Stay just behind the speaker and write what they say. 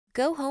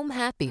Go home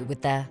happy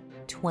with the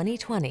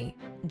 2020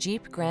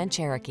 Jeep Grand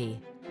Cherokee.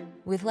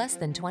 With less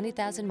than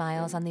 20,000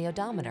 miles on the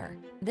odometer,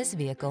 this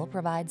vehicle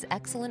provides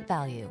excellent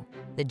value.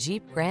 The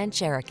Jeep Grand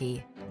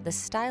Cherokee, the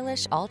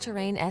stylish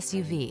all-terrain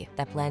SUV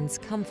that blends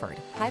comfort,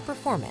 high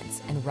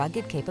performance, and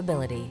rugged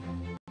capability.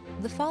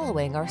 The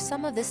following are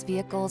some of this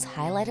vehicle's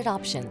highlighted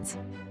options: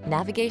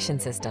 navigation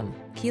system,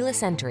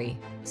 keyless entry,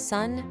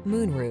 sun,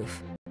 moonroof,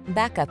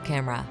 backup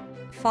camera,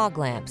 fog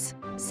lamps,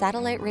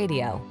 satellite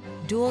radio,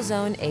 dual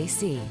zone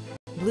AC,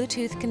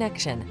 Bluetooth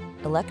connection,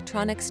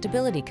 electronic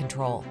stability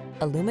control,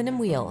 aluminum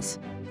wheels.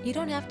 You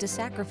don't have to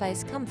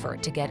sacrifice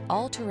comfort to get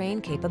all-terrain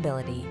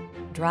capability.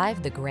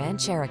 Drive the Grand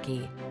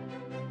Cherokee.